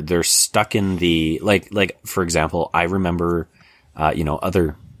times. They're stuck in the, like, for example, I remember, you know,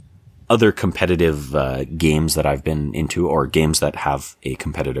 other competitive, games that I've been into, or games that have a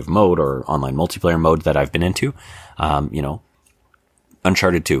competitive mode or online multiplayer mode that I've been into. You know,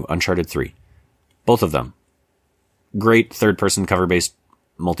 Uncharted 2, Uncharted 3, both of them. Great third person cover based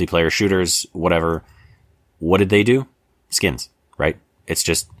multiplayer shooters, whatever. What did they do? Skins, right? It's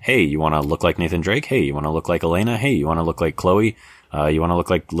just, hey, you want to look like Nathan Drake? Hey, you want to look like Elena? Hey, you want to look like Chloe? You want to look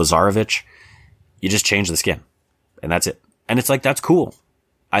like Lazarevich? You just change the skin. And that's it. And it's like, that's cool.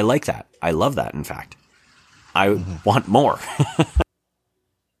 I like that. I love that, in fact. I want more.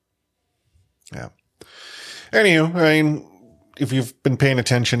 Yeah. Anywho, I mean, if you've been paying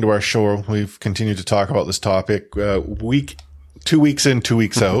attention to our show, we've continued to talk about this topic 2 weeks in, 2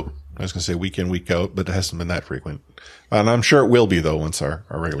 weeks out. I was going to say week in, week out, but it hasn't been that frequent. And I'm sure it will be, though, once our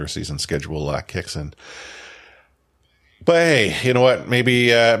regular season schedule kicks in. But hey, you know what?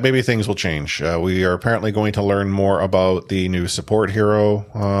 Maybe things will change. We are apparently going to learn more about the new support hero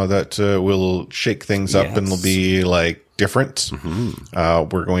that will shake things up and will be like different.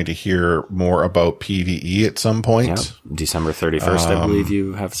 We're going to hear more about PvE at some point. Yep. December 31st, I believe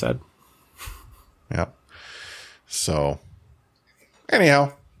you have said. Yeah. So,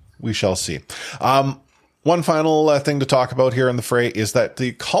 anyhow, we shall see. One final thing to talk about here in the fray is that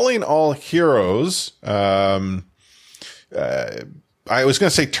the Calling All Heroes, I was going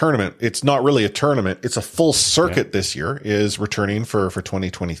to say tournament. It's not really a tournament. It's a full circuit this year is returning for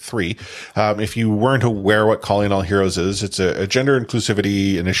 2023. If you weren't aware what Calling All Heroes is, it's a gender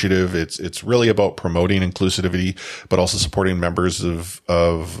inclusivity initiative. It's really about promoting inclusivity, but also supporting members of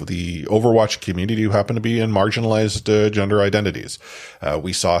the Overwatch community who happen to be in marginalized gender identities.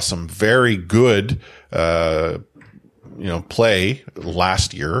 We saw some very good, play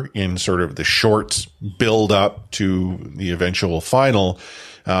last year in sort of the short build up to the eventual final.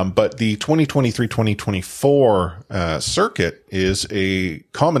 But the 2023-2024 circuit is a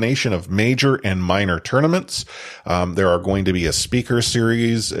combination of major and minor tournaments. There are going to be a speaker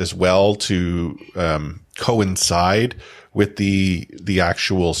series as well to coincide with the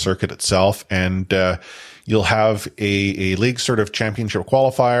actual circuit itself. And you'll have a league sort of championship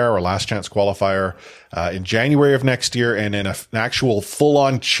qualifier or last chance qualifier in January of next year, and then an actual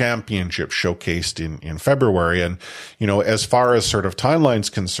full-on championship showcased in February. And, as far as sort of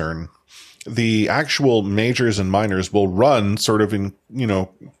timeline's concerned, the actual majors and minors will run sort of in,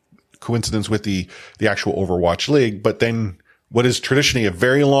 coincidence with the actual Overwatch League. But then what is traditionally a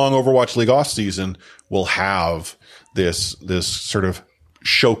very long Overwatch League off season will have this sort of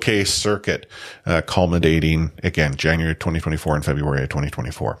showcase circuit, culminating again, January 2024 and February of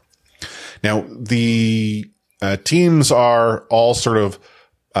 2024. Now, the teams are all sort of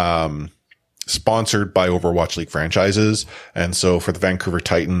sponsored by Overwatch League franchises. And so for the Vancouver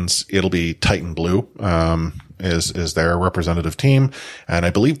Titans, it'll be Titan Blue, is their representative team. And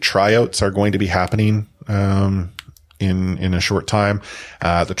I believe tryouts are going to be happening, in a short time.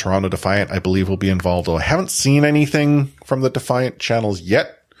 The Toronto Defiant, I believe, will be involved, though I haven't seen anything from the Defiant channels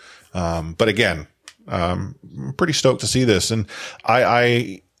yet. But again, I'm pretty stoked to see this. And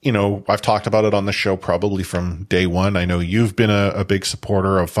I've talked about it on the show probably from day one. I know you've been a big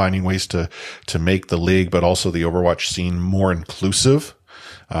supporter of finding ways to make the league, but also the Overwatch scene more inclusive.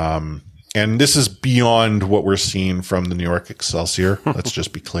 And this is beyond what we're seeing from the New York Excelsior. Let's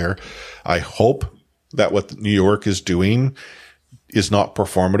just be clear. I hope that what New York is doing is not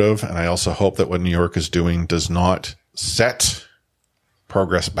performative. And I also hope that what New York is doing does not set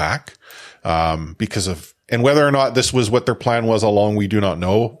progress back, and whether or not this was what their plan was all along, we do not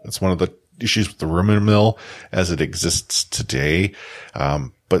know. It's one of the issues with the rumor mill as it exists today.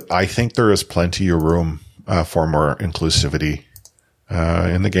 But I think there is plenty of room for more inclusivity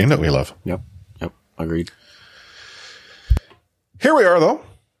in the game that we love. Yep. Agreed. Here we are, though.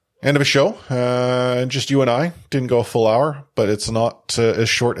 End of a show. Just you and I. Didn't go a full hour, but it's not as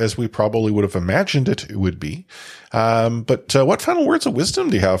short as we probably would have imagined it would be. But what final words of wisdom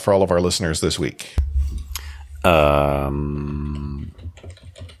do you have for all of our listeners this week?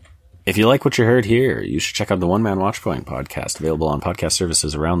 If you like what you heard here, you should check out the One Man Watchpoint podcast, available on podcast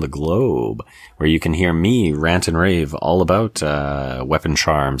services around the globe, where you can hear me rant and rave all about weapon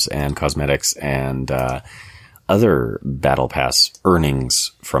charms and cosmetics and other Battle Pass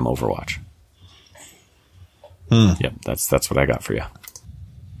earnings from Overwatch. Yep, that's what I got for you.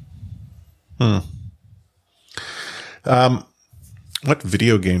 What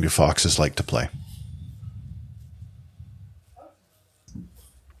video game do foxes like to play?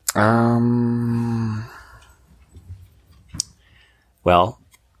 Well,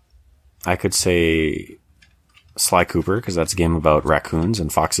 I could say Sly Cooper, because that's a game about raccoons,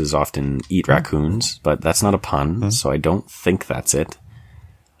 and foxes often eat raccoons, but that's not a pun, so I don't think that's it.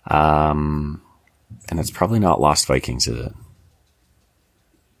 And it's probably not Lost Vikings, is it?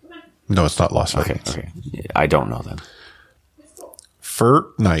 No, it's not Lost Vikings. Okay. I don't know then.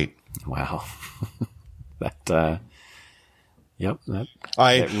 Fortnite. Wow. Yep.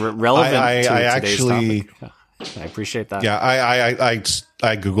 Relevant to today's actually topic. I appreciate that. Yeah, I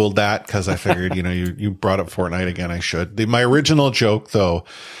Googled that because I figured, you brought up Fortnite again. I should. My original joke, though,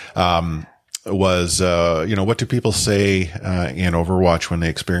 was, what do people say in Overwatch when they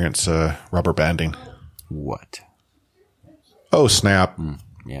experience rubber banding? What? Oh, snap.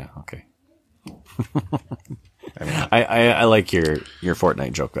 Yeah, okay. I like your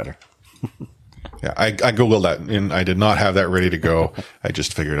Fortnite joke better. Yeah, I Googled that, and I did not have that ready to go. I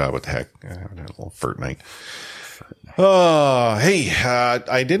just figured out what the heck. A little Fortnite. Oh, hey,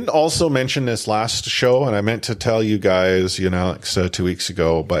 I didn't also mention this last show, and I meant to tell you guys, Alex, 2 weeks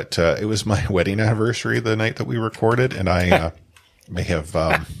ago, but it was my wedding anniversary the night that we recorded, and I may have...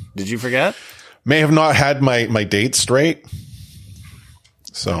 Did you forget? May have not had my date straight.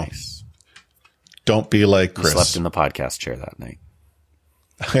 So, nice. Don't be like Chris. You slept in the podcast chair that night.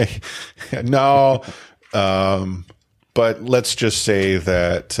 No, but let's just say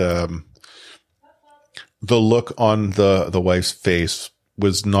that the look on the wife's face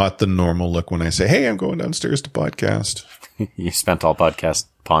was not the normal look when I say, "Hey, I'm going downstairs to podcast." You spent all podcast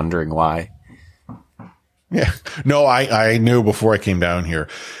pondering why. Yeah, no, I knew before I came down here,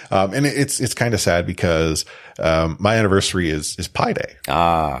 and it's kind of sad because my anniversary is Pi Day.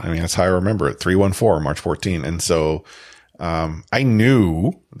 I mean, that's how I remember it, 3/14, March 14, and so. I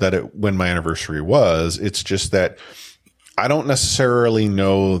knew that when my anniversary was, it's just that I don't necessarily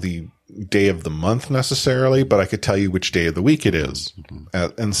know the day of the month necessarily, but I could tell you which day of the week it is.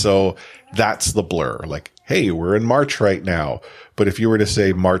 And so that's the blur. Like, hey, we're in March right now. But if you were to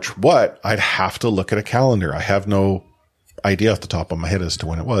say March what, I'd have to look at a calendar. I have no idea off the top of my head as to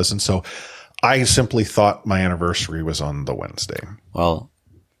when it was. And so I simply thought my anniversary was on the Wednesday. Well,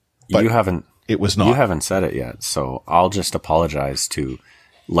 but you haven't. It was not. You haven't said it yet, so I'll just apologize to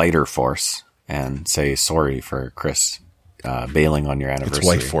Lighter Force and say sorry for Chris bailing on your anniversary. It's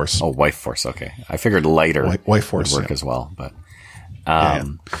Wife Force. Oh, Wife Force. Okay, I figured Lighter Wife Force would work as well, but yeah.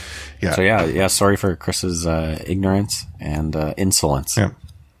 So yeah. Sorry for Chris's ignorance and insolence. Yeah.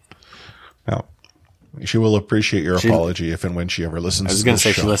 She will appreciate your apology if and when she ever listens. I was going to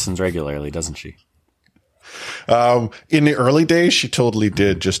say she listens regularly, doesn't she? In the early days, she totally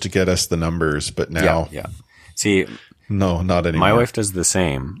did, just to get us the numbers. But now, Yeah. See, no, not anymore. my wife does the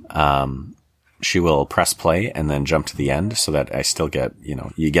same. She will press play and then jump to the end so that I still get,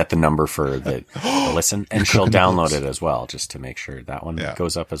 you get the number for the listen, and she'll download it as well just to make sure that one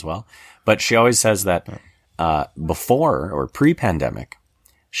goes up as well. But she always says that before or pre-pandemic,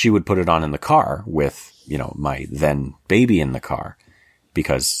 she would put it on in the car with, my then baby in the car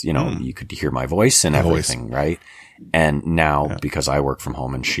because, you could hear my voice and everything, right? And now because I work from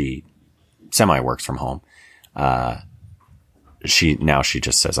home and she semi works from home, she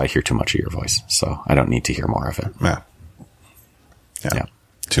just says, I hear too much of your voice, so I don't need to hear more of it. Yeah.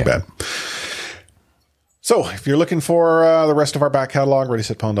 Too bad. So if you're looking for the rest of our back catalog,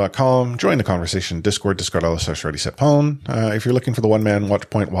 ReadySetPwn.com. Join the conversation Discord, discord.com/ReadySetPwn. If you're looking for the One Man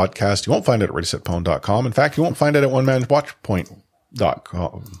Watchpoint podcast, you won't find it at ReadySetPwn.com. In fact, you won't find it at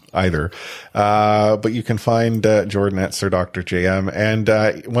OneManWatchpoint.com either. But you can find Jordan Etzer, Dr. JM, and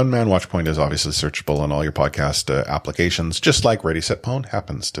One Man Watchpoint is obviously searchable on all your podcast applications, just like Ready Set Pwn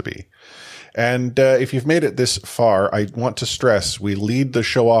happens to be. And if you've made it this far, I want to stress we lead the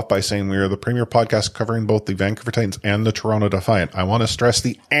show off by saying we are the premier podcast covering both the Vancouver Titans and the Toronto Defiant. I want to stress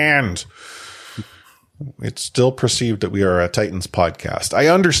the and. It's still perceived that we are a Titans podcast. I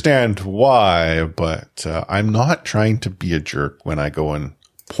understand why, but I'm not trying to be a jerk when I go and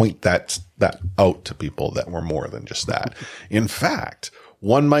point that out to people that we're more than just that. In fact,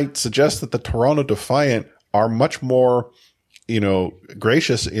 one might suggest that the Toronto Defiant are much more,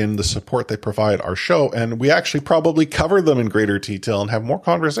 gracious in the support they provide our show. And we actually probably cover them in greater detail and have more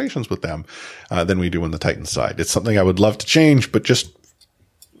conversations with them than we do on the Titans side. It's something I would love to change, but just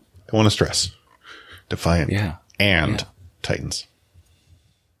I want to stress Defiant and Titans.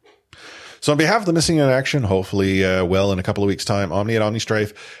 So on behalf of the Missing in Action, hopefully, in a couple of weeks' time, Omni at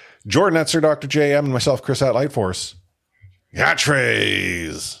OmniStrife, Jordan Etzer, Dr. JM, and myself, Chris at Lightforce.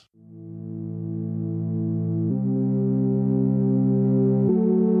 Catchphrase!